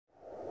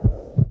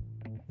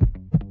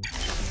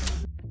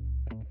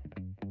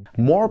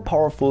More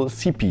powerful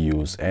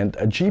CPUs and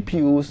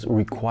GPUs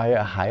require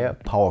higher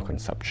power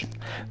consumption.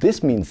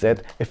 This means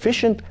that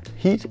efficient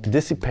heat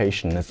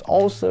dissipation is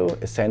also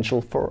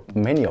essential for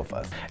many of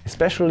us,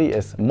 especially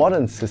as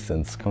modern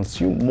systems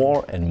consume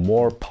more and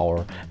more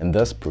power and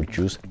thus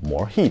produce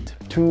more heat.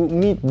 To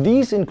meet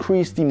these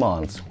increased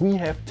demands, we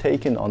have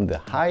taken on the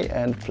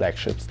high-end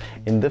flagships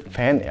in the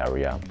fan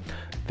area.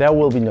 There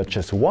will be not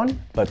just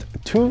one, but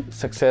two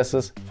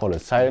successors for the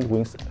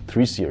Silentwings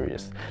 3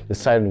 series, the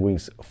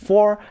Silentwings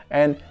 4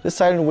 and the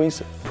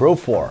Silentwings Pro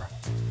 4.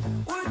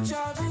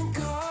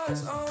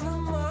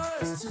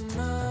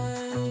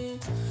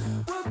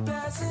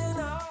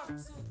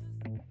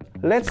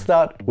 Let's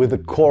start with the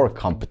core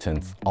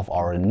competence of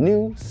our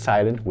new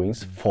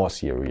Silentwings 4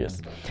 series,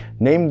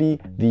 namely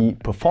the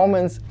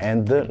performance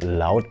and the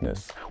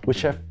loudness,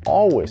 which have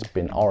always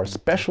been our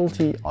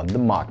specialty on the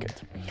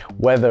market.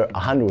 Whether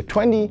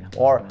 120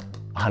 or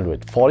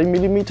 140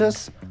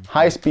 millimeters,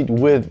 high speed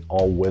with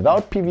or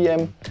without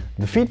PWM,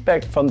 the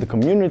feedback from the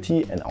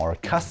community and our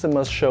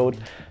customers showed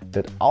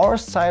that our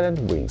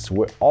Silentwings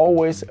were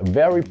always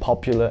very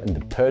popular in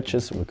the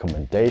purchase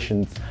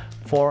recommendations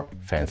for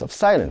fans of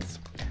silence.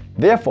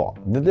 Therefore,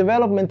 the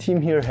development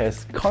team here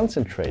has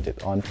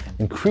concentrated on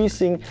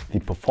increasing the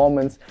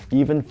performance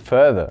even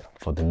further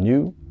for the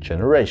new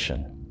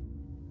generation.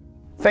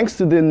 Thanks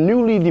to the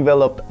newly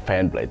developed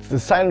fan blades, the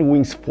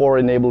Silentwings 4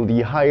 enable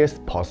the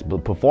highest possible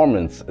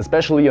performance,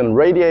 especially on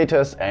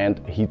radiators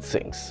and heat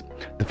sinks.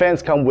 The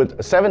fans come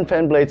with 7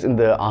 fan blades in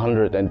the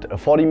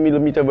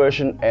 140mm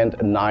version and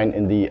 9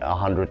 in the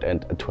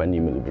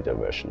 120mm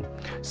version.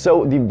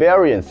 So the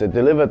variants that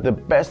delivered the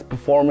best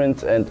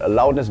performance and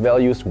loudness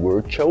values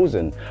were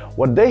chosen.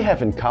 What they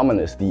have in common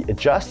is the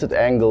adjusted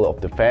angle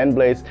of the fan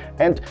blades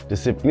and the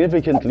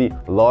significantly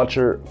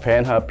larger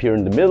fan hub here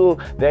in the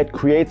middle that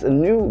creates a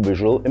new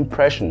visual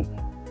impression.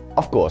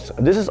 Of course,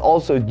 this is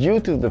also due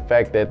to the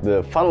fact that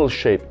the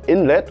funnel-shaped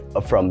inlet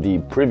from the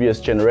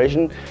previous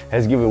generation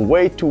has given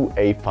way to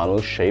a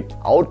funnel-shaped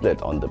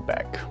outlet on the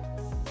back.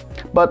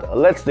 But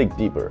let's dig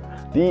deeper.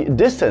 The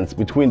distance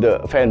between the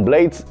fan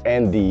blades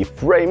and the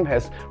frame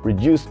has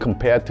reduced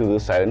compared to the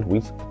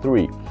Silentwings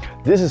 3.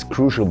 This is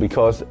crucial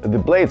because the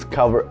blades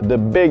cover the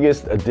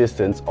biggest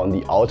distance on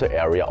the outer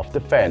area of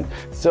the fan,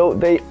 so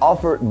they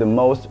offer the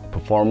most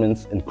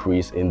performance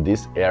increase in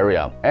this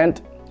area.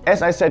 And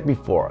as I said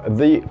before,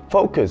 the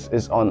focus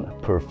is on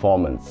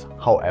performance,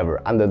 however,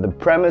 under the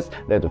premise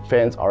that the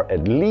fans are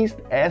at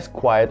least as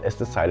quiet as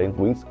the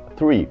Silentwings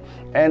 3.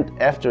 And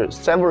after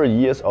several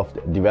years of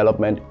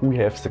development, we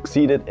have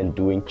succeeded in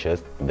doing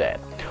just that.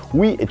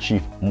 We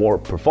achieve more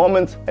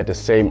performance at the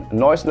same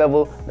noise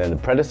level than the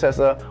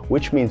predecessor,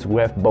 which means we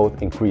have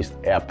both increased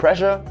air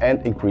pressure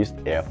and increased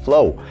air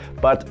flow.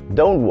 But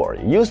don't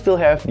worry, you still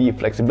have the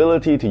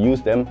flexibility to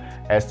use them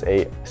as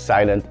a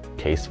silent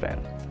case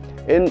fan.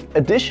 In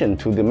addition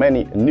to the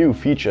many new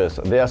features,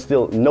 there are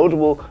still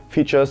notable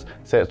features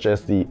such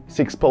as the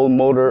 6-pole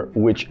motor,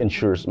 which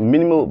ensures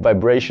minimal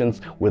vibrations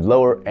with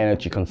lower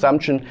energy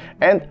consumption,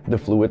 and the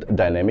fluid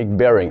dynamic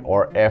bearing,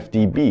 or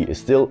FDB, is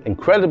still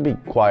incredibly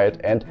quiet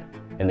and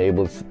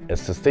enables a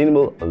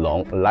sustainable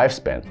long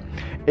lifespan.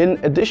 In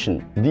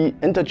addition, the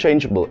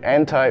interchangeable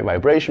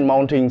anti-vibration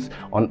mountings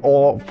on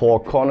all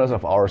 4 corners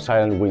of our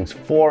Silentwings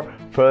 4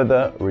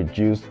 further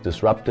reduce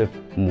disruptive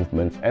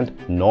movements and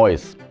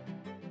noise.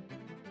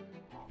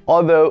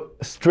 Although,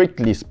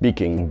 strictly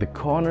speaking, the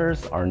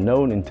corners are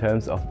known in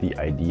terms of the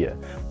idea,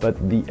 but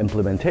the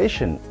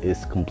implementation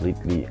is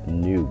completely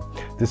new.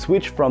 The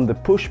switch from the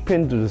push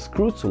pin to the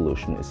screwed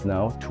solution is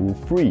now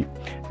tool-free.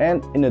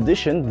 And in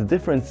addition, the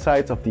different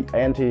sides of the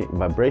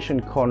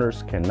anti-vibration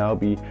corners can now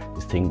be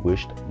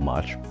distinguished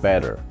much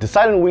better. The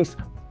Silentwings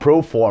Pro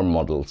 4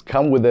 models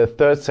come with a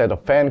third set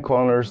of fan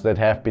corners that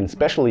have been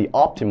specially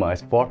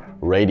optimized for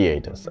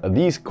radiators.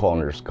 These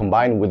corners,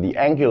 combined with the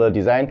angular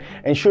design,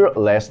 ensure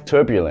less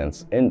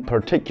turbulence, in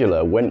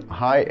particular when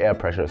high air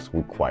pressure is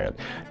required.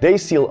 They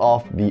seal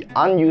off the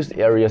unused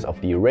areas of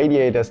the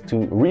radiators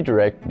to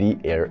redirect the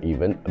air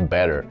even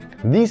better.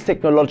 These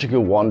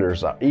technological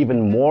wonders are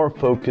even more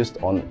focused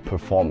on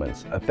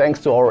performance. Thanks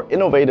to our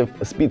innovative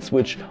speed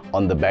switch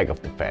on the back of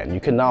the fan,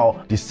 you can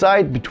now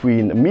decide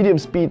between medium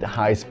speed,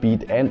 high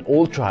speed and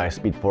ultra high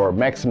speed for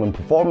maximum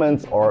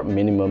performance or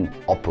minimum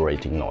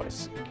operating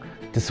noise.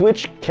 The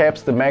switch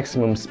caps the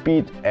maximum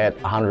speed at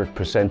 100%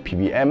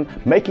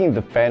 PWM, making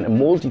the fan a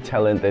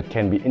multi-talent that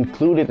can be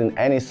included in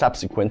any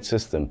subsequent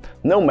system,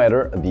 no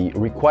matter the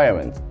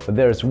requirements. But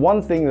there is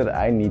one thing that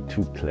I need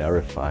to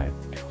clarify.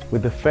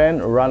 With the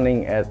fan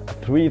running at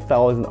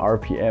 3000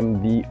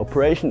 RPM, the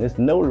operation is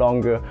no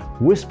longer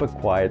whisper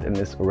quiet and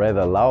is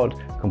rather loud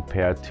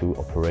compared to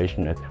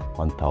operation at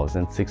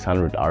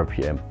 1600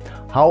 RPM.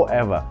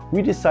 However,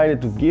 we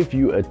decided to give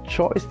you a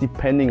choice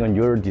depending on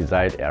your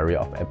desired area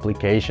of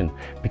application,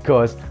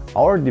 because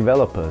our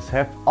developers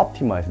have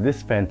optimized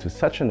this fan to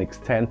such an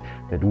extent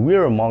that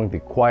we're among the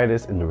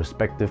quietest in the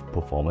respective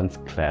performance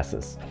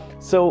classes.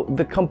 So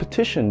the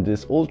competition,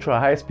 this ultra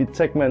high speed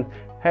segment,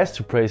 has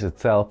to praise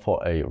itself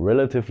for a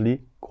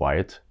relatively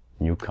quiet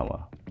newcomer.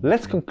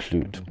 let's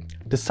conclude.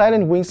 The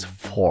Silent Wings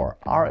 4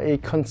 are a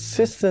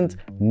consistent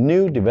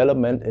new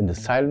development in the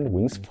Silent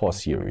Wings 4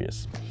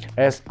 series.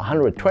 As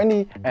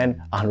 120 and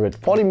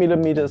 140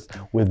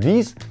 mm with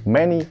these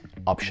many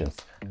options,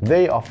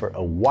 they offer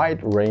a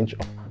wide range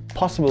of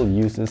possible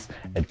uses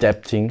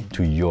adapting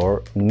to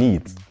your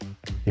needs.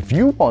 If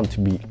you want to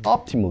be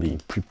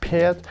optimally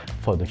prepared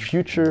for the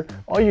future,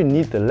 or you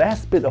need the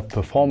last bit of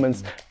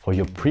performance for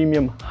your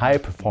premium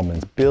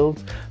high-performance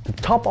build, the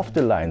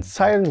top-of-the-line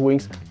Silent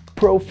Wings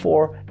Pro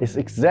 4 is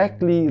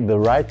exactly the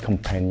right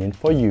companion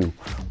for you,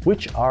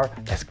 which are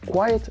as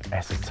quiet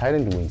as the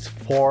Silent Wings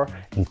 4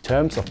 in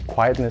terms of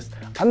quietness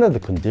under the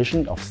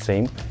condition of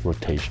same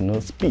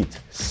rotational speed.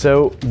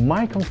 So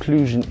my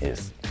conclusion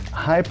is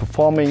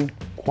high-performing,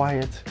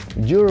 quiet,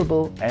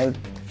 durable and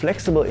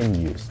flexible in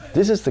use.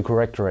 This is the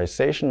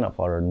characterization of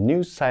our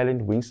new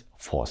Silent Wings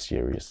 4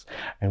 series,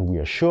 and we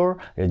are sure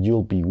that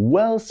you'll be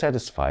well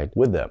satisfied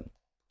with them.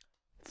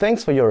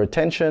 Thanks for your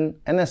attention,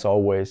 and as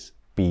always,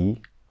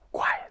 be